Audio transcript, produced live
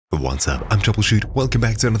What's up, I'm Troubleshoot. Welcome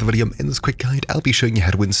back to another video. In this quick guide, I'll be showing you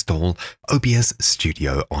how to install OBS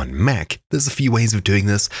Studio on Mac. There's a few ways of doing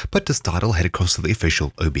this, but to start, I'll head across to the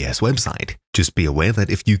official OBS website. Just be aware that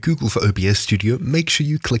if you Google for OBS Studio, make sure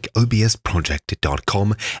you click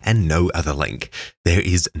obsproject.com and no other link. There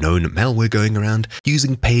is known malware going around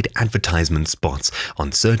using paid advertisement spots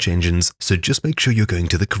on search engines, so just make sure you're going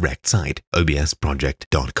to the correct site,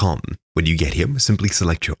 obsproject.com. When you get here, simply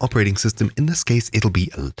select your operating system. In this case, it'll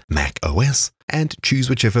be Mac OS, and choose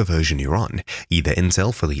whichever version you're on, either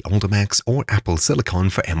Intel for the older Macs or Apple Silicon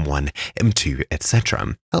for M1, M2,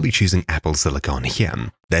 etc. I'll be choosing Apple Silicon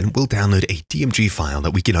here. Then we'll download a DMG file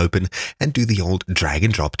that we can open and do the old drag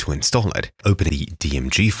and drop to install it. Open the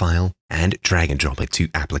DMG file and drag and drop it to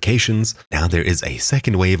Applications. Now there is a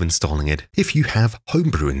second way of installing it. If you have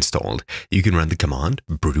Homebrew installed, you can run the command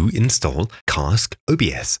brew install cask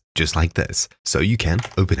OBS, just like this. So you can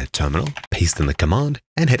open a terminal, paste in the command,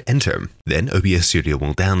 and hit enter. Then OBS Studio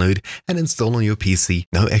will download and install on your PC,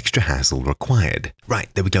 no extra hassle required. Right,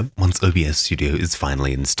 there we go. Once OBS Studio is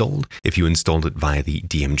finally installed, if you installed it via the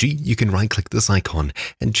DMG, you can right-click this icon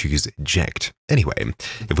and choose Eject. Anyway,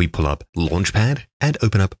 if we pull up Launchpad and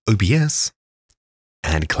open up OBS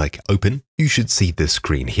and click Open, you should see this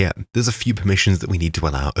screen here. There's a few permissions that we need to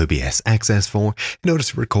allow OBS access for in order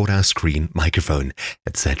to record our screen, microphone,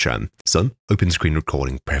 etc. So, open screen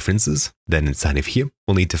recording preferences. Then inside of here,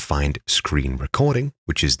 we'll need to find screen recording,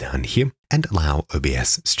 which is down here, and allow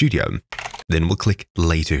OBS Studio. Then we'll click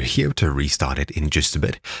later here to restart it in just a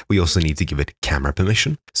bit. We also need to give it camera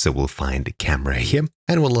permission. So we'll find camera here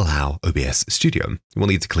and we'll allow OBS Studio. We'll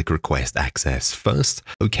need to click request access first.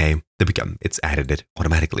 Okay, there we go. It's added it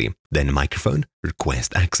automatically. Then microphone,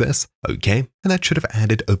 request access. Okay, and that should have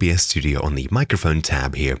added OBS Studio on the microphone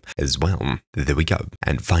tab here as well. There we go.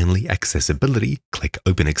 And finally, accessibility. Click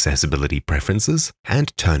open accessibility preferences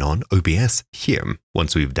and turn on OBS here.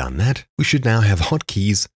 Once we've done that, we should now have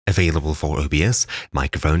hotkeys available for OBS,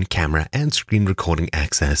 microphone, camera, and screen recording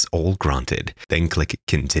access all granted. Then click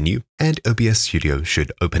Continue, and OBS Studio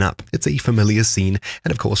should open up. It's a familiar scene,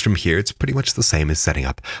 and of course from here it's pretty much the same as setting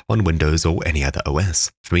up on Windows or any other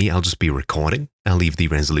OS. For me, I'll just be recording. I'll leave the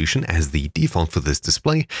resolution as the default for this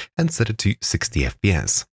display and set it to 60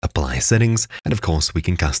 FPS. Apply settings, and of course we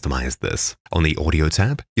can customize this. On the audio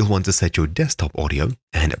tab, you'll want to set your desktop audio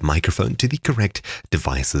and microphone to the correct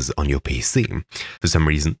devices on your PC. For some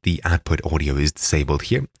reason, the output audio is disabled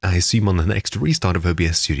here. I assume on the next restart of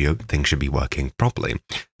OBS Studio, things should be working properly.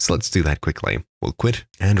 So let's do that quickly. We'll quit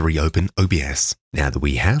and reopen OBS. Now that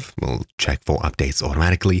we have, we'll check for updates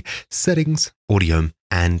automatically, settings, audio,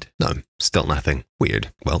 and no, still nothing.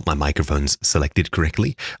 Weird. Well, my microphone's selected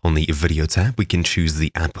correctly. On the video tab, we can choose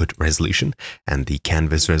the output resolution and the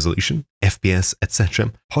canvas resolution, FPS,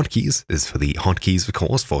 etc. Hotkeys is for the hotkeys, of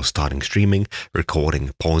course, for starting streaming,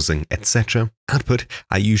 recording, pausing, etc. Output,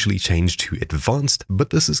 I usually change to advanced,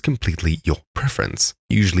 but this is completely your preference.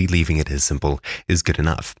 Usually leaving it as simple is good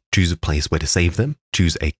enough. Choose a place where to save them.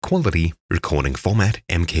 Choose a quality recording format.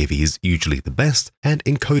 MKV is usually the best, and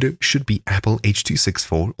encoder should be Apple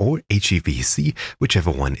H.264 or HEVC,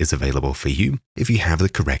 whichever one is available for you if you have the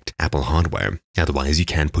correct Apple hardware. Otherwise, you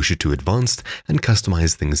can push it to advanced and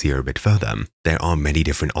customize things here a bit further. There are many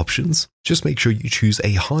different options. Just make sure you choose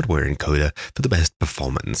a hardware encoder for the best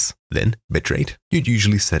performance. Then, bitrate, you'd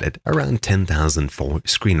usually set it around 10,000 for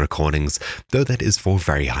screen recordings, though that is for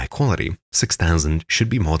very high quality. 6,000 should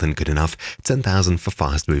be more than good enough, 10,000 for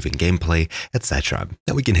fast-moving gameplay, etc.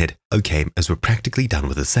 Now we can hit OK as we're practically done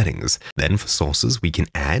with the settings. Then for sources, we can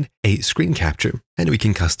add a screen capture, and we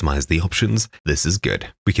can customize the options. This is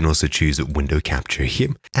good. We can also choose window capture here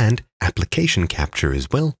and application capture as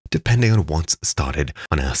well, depending on what's started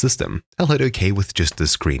on our system. I'll hit OK with just the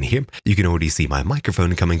screen here. You can already see my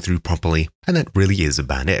microphone coming through properly, and that really is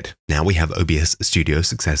about it. Now we have OBS Studio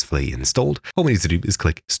successfully installed. All we need to do is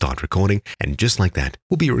click Start Recording, and just like that,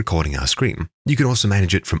 we'll be recording our screen. You can also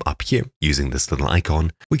manage it from up here using this little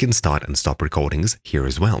icon. We can start and stop recordings here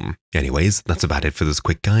as well. Anyways, that's about it for this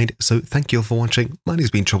quick guide, so thank you all for watching. My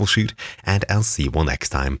name's been Troubleshoot, and I'll see you all next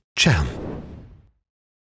time. Ciao!